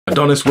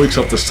Adonis wakes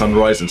up to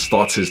sunrise and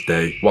starts his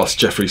day, whilst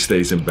Jeffrey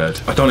stays in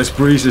bed. Adonis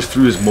breezes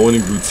through his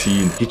morning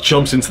routine. He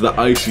jumps into the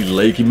icy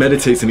lake, he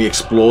meditates and he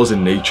explores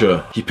in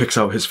nature. He picks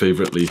out his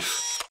favorite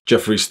leaf.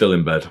 Jeffrey's still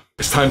in bed.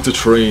 It's time to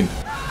train.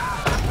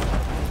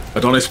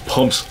 Adonis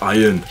pumps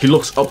iron. He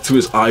looks up to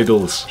his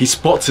idols. He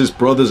spots his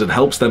brothers and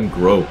helps them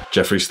grow.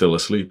 Jeffrey's still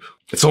asleep.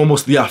 It's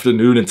almost the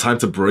afternoon and time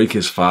to break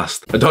his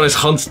fast. Adonis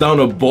hunts down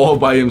a boar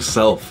by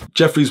himself.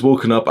 Jeffrey's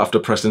woken up after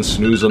pressing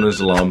snooze on his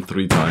alarm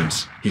 3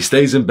 times. He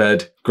stays in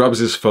bed, grabs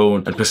his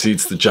phone, and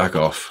proceeds to jack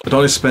off.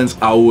 Adonis spends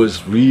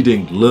hours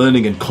reading,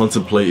 learning, and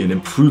contemplating,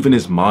 improving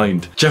his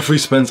mind. Jeffrey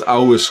spends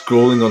hours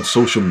scrolling on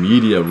social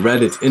media,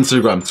 Reddit,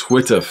 Instagram,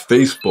 Twitter,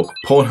 Facebook,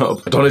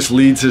 Pornhub. Adonis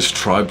leads his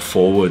tribe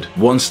forward,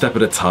 one step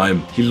at a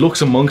time. He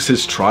looks amongst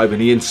his tribe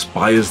and he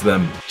inspires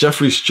them.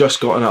 Jeffrey's just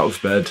gotten out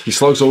of bed. He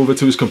slogs over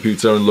to his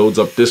computer and loads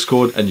up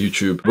Discord and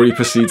YouTube, where he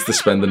proceeds to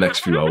spend the next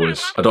few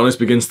hours. Adonis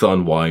begins to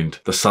unwind.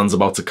 The sun's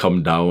about to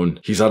come down.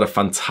 He's had a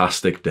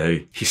fantastic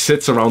day. He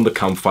sits around the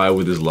campfire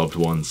with his loved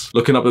ones,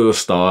 looking up at the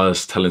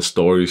stars, telling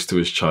stories to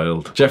his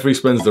child. Jeffrey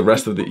spends the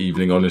rest of the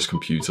evening on his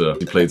computer.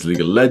 He plays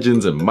League of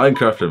Legends and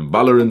Minecraft and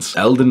Valorant,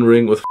 Elden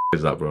Ring. What the f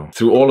is that, bro?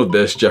 Through all of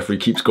this, Jeffrey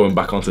keeps going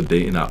back onto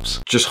dating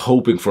apps, just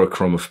hoping for a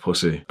crumb of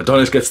pussy.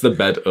 Adonis gets to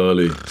bed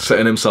early,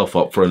 setting himself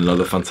up for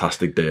another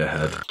fantastic day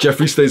ahead.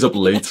 Jeffrey stays up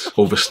late,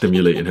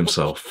 overstimulating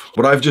himself.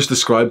 What I've just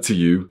described to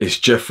you is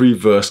Jeffrey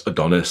versus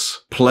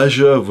Adonis.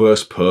 Pleasure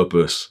versus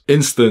purpose.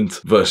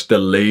 Instant versus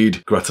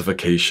delayed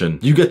gratification.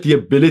 You get the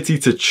ability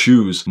to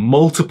choose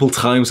multiple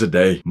times a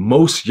day.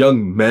 Most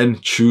young men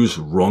choose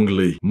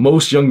wrongly.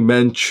 Most young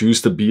men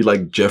choose to be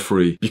like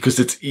Jeffrey because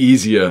it's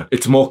easier.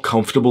 It's more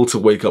comfortable to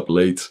wake up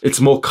late.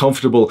 It's more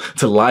comfortable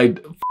to lie.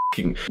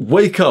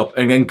 Wake up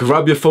and then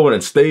grab your phone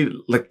and stay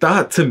like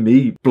that. To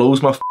me,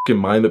 blows my fucking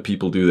mind that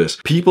people do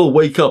this. People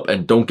wake up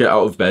and don't get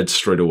out of bed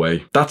straight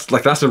away.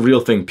 That's a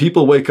real thing.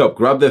 People wake up,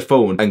 grab their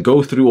phone and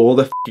go through all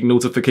the fucking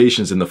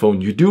notifications in the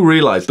phone. You do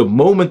realize the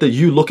moment that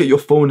you look at your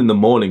phone in the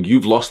morning,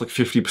 you've lost like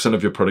 50%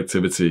 of your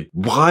productivity.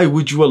 Why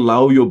would you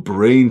allow your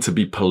brain to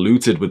be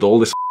polluted with all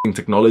this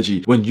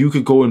technology when you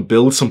could go and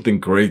build something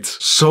great?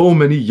 So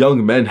many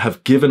young men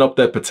have given up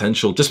their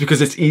potential just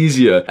because it's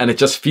easier and it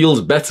just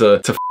feels better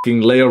to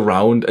fucking lay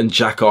around and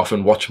jack off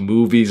and watch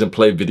movies and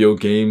play video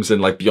games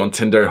and like be on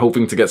Tinder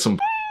hoping to get some.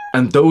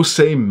 And those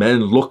same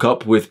men look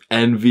up with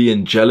envy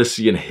and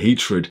jealousy and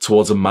hatred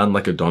towards a man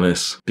like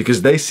Adonis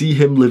because they see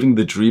him living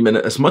the dream, and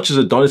as much as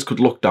Adonis could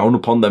look down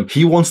upon them,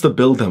 he wants to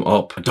build them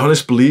up.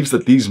 Adonis believes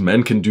that these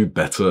men can do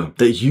better,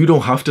 that you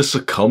don't have to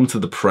succumb to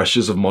the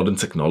pressures of modern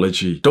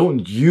technology.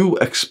 Don't you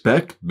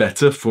expect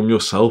better from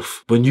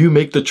yourself? When you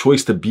make the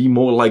choice to be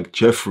more like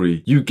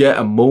Jeffrey, you get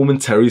a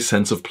momentary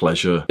sense of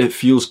pleasure. It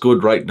feels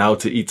good right now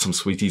to eat some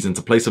sweeties and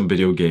to play some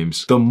video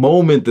games. The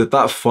moment that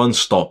that fun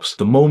stops,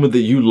 the moment that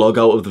you log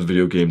out of the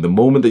video game, the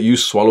moment that you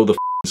swallow the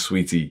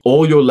sweetie,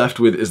 all you're left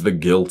with is the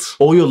guilt.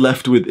 All you're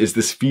left with is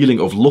this feeling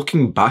of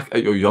looking back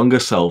at your younger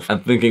self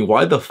and thinking,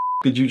 why the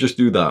did you just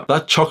do that?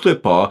 That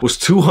chocolate bar was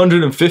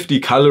 250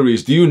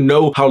 calories. Do you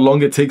know how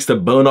long it takes to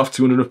burn off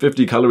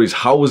 250 calories?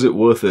 How was it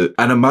worth it?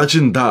 And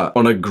imagine that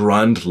on a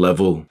grand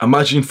level.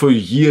 Imagine for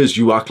years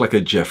you act like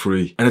a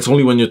Jeffrey, and it's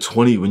only when you're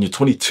 20, when you're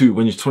 22,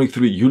 when you're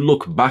 23, you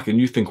look back and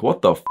you think,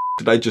 what the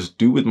did I just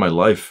do with my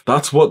life?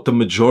 That's what the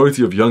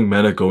majority of young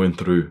men are going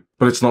through.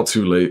 But it's not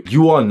too late.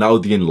 You are now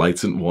the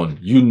enlightened one.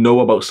 You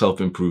know about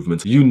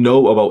self-improvement. You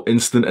know about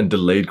instant and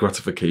delayed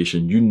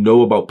gratification. You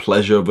know about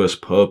pleasure versus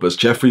purpose,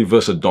 Jeffrey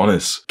versus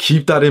Adonis.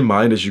 Keep that in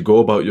mind as you go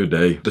about your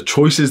day. The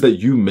choices that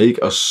you make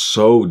are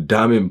so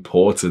damn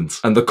important,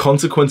 and the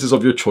consequences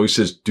of your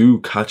choices do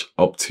catch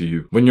up to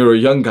you. When you're a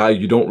young guy,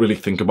 you don't really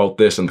think about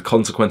this, and the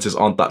consequences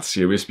aren't that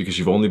serious because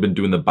you've only been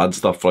doing the bad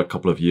stuff for a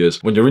couple of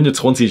years. When you're in your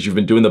 20s, you've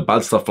been doing the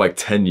bad stuff for like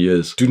 10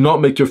 years. Do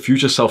not make your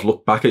future self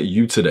look back at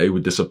you today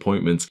with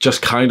disappointment. Just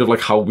kind of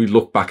like how we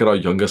look back at our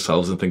younger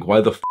selves and think, why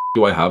the f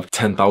do I have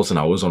 10,000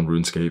 hours on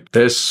RuneScape?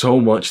 There's so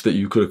much that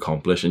you could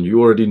accomplish, and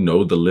you already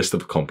know the list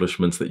of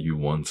accomplishments that you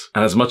want.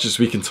 And as much as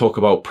we can talk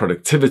about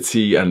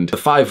productivity and the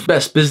 5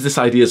 best business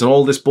ideas and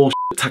all this bullshit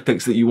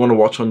tactics that you want to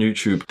watch on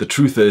YouTube, the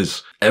truth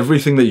is,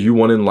 everything that you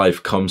want in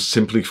life comes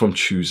simply from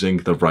choosing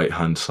the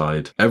right-hand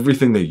side.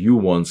 Everything that you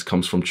want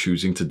comes from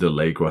choosing to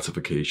delay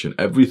gratification.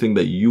 Everything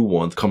that you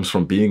want comes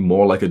from being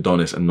more like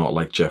Adonis and not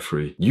like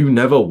Jeffrey. You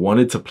never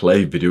wanted to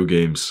play video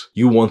games.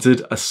 You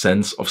wanted a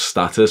sense of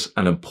status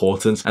and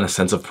importance and a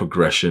sense of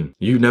progression.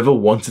 You never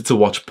wanted to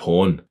watch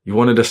porn. You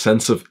wanted a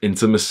sense of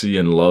intimacy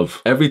and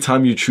love. Every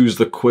time you choose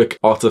the quick,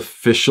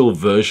 artificial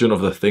version of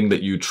the thing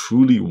that you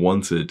truly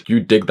wanted, you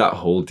dig that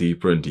hole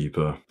deeper and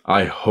deeper.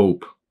 I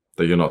hope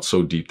that you're not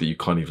so deep that you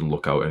can't even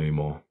look out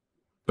anymore.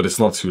 But it's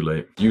not too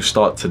late. You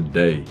start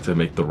today to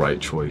make the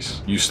right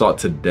choice. You start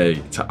today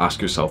to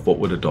ask yourself, what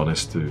would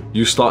Adonis do?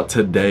 You start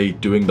today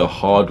doing the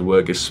hard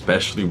work,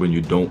 especially when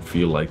you don't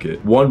feel like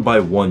it. One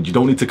by one, you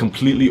don't need to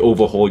completely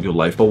overhaul your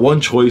life, but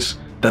one choice,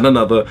 then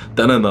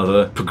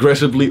another,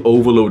 progressively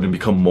overload and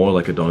become more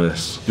like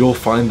Adonis. You'll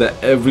find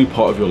that every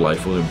part of your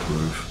life will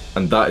improve.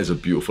 And that is a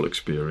beautiful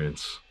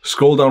experience.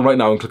 Scroll down right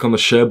now and click on the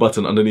share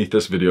button underneath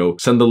this video.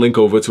 Send the link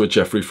over to a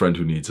Jeffrey friend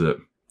who needs it.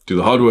 Do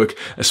the hard work,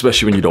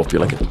 especially when you don't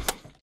feel like it.